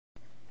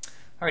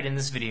Alright, in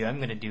this video I'm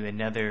going to do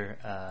another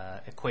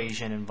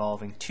equation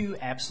involving two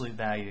absolute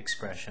value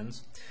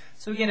expressions.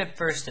 So again, at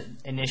first it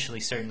initially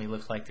certainly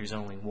looks like there's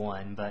only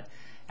one, but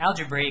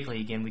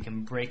algebraically again we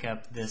can break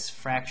up this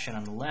fraction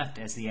on the left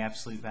as the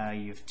absolute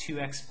value of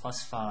 2x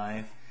plus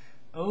 5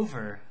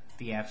 over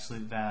the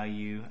absolute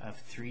value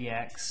of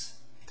 3x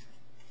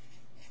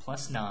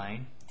plus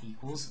 9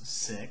 equals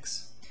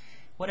 6.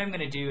 What I'm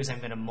going to do is I'm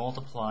going to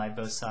multiply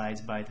both sides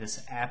by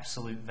this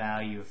absolute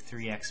value of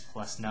 3x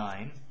plus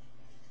 9.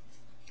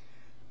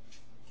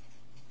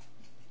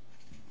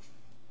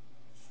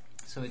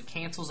 So it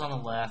cancels on the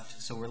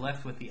left, so we're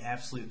left with the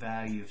absolute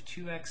value of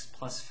 2x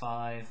plus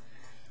 5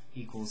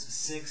 equals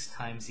 6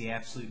 times the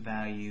absolute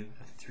value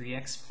of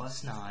 3x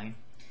plus 9.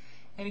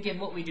 And again,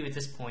 what we do at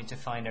this point to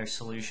find our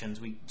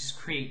solutions, we just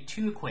create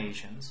two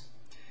equations.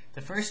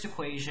 The first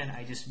equation,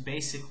 I just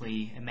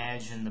basically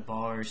imagine the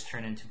bars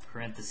turn into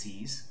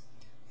parentheses.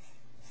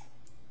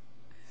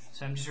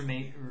 So I'm just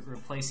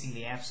replacing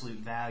the absolute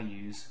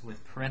values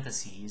with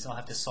parentheses. I'll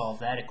have to solve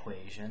that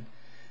equation.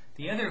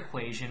 The other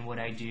equation, what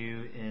I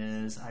do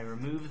is I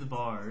remove the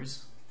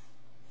bars,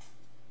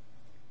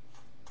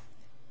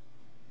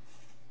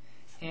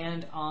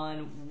 and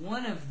on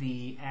one of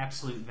the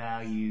absolute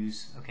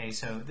values, okay,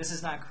 so this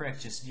is not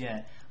correct just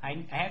yet,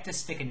 I have to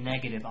stick a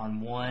negative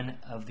on one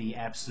of the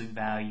absolute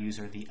values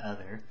or the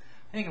other.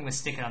 I think I'm going to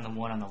stick it on the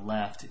one on the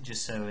left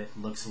just so it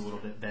looks a little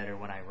bit better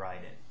when I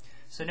write it.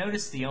 So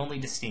notice the only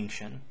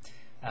distinction.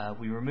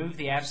 We remove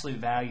the absolute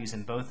values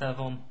in both of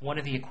them. One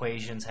of the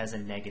equations has a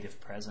negative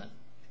present.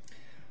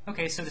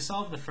 Okay, so to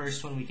solve the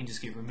first one, we can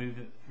just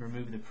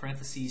remove the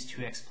parentheses,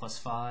 2x plus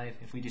 5.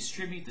 If we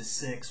distribute the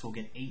 6, we'll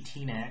get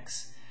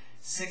 18x.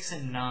 6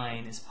 and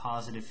 9 is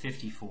positive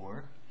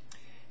 54.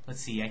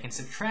 Let's see, I can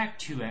subtract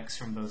 2x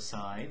from both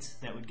sides.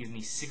 That would give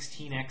me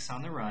 16x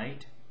on the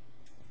right,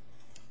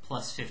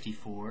 plus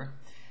 54.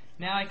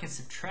 Now I can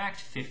subtract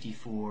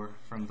 54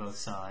 from both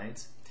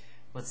sides.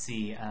 Let's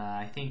see,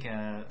 I think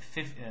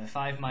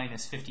 5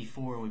 minus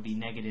 54 would be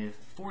negative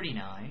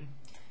 49.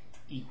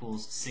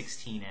 Equals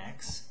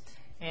 16x.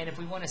 And if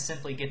we want to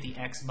simply get the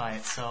x by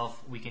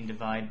itself, we can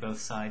divide both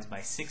sides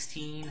by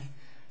 16.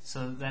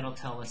 So that'll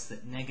tell us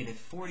that negative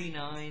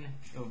 49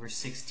 over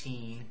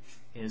 16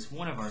 is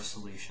one of our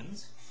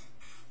solutions.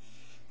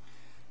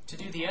 To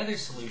do the other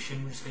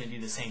solution, we're just going to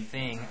do the same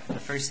thing. The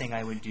first thing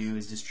I would do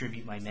is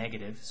distribute my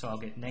negative. So I'll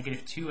get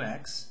negative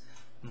 2x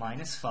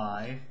minus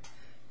 5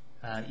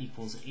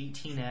 equals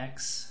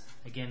 18x,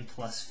 again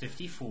plus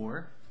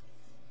 54.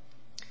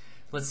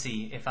 Let's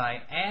see, if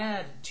I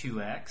add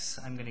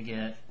 2x, I'm going to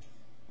get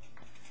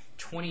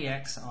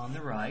 20x on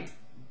the right,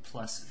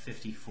 plus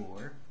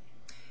 54.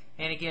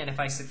 And again, if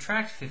I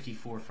subtract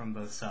 54 from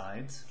both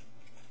sides,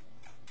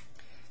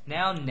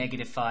 now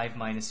negative 5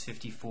 minus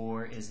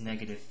 54 is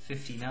negative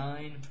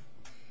 59,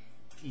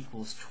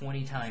 equals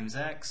 20 times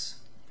x.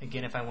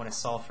 Again, if I want to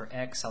solve for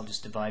x, I'll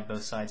just divide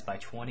both sides by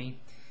 20.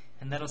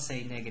 And that'll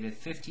say negative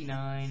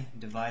 59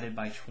 divided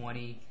by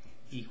 20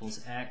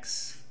 equals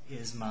x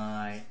is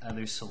my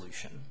other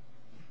solution.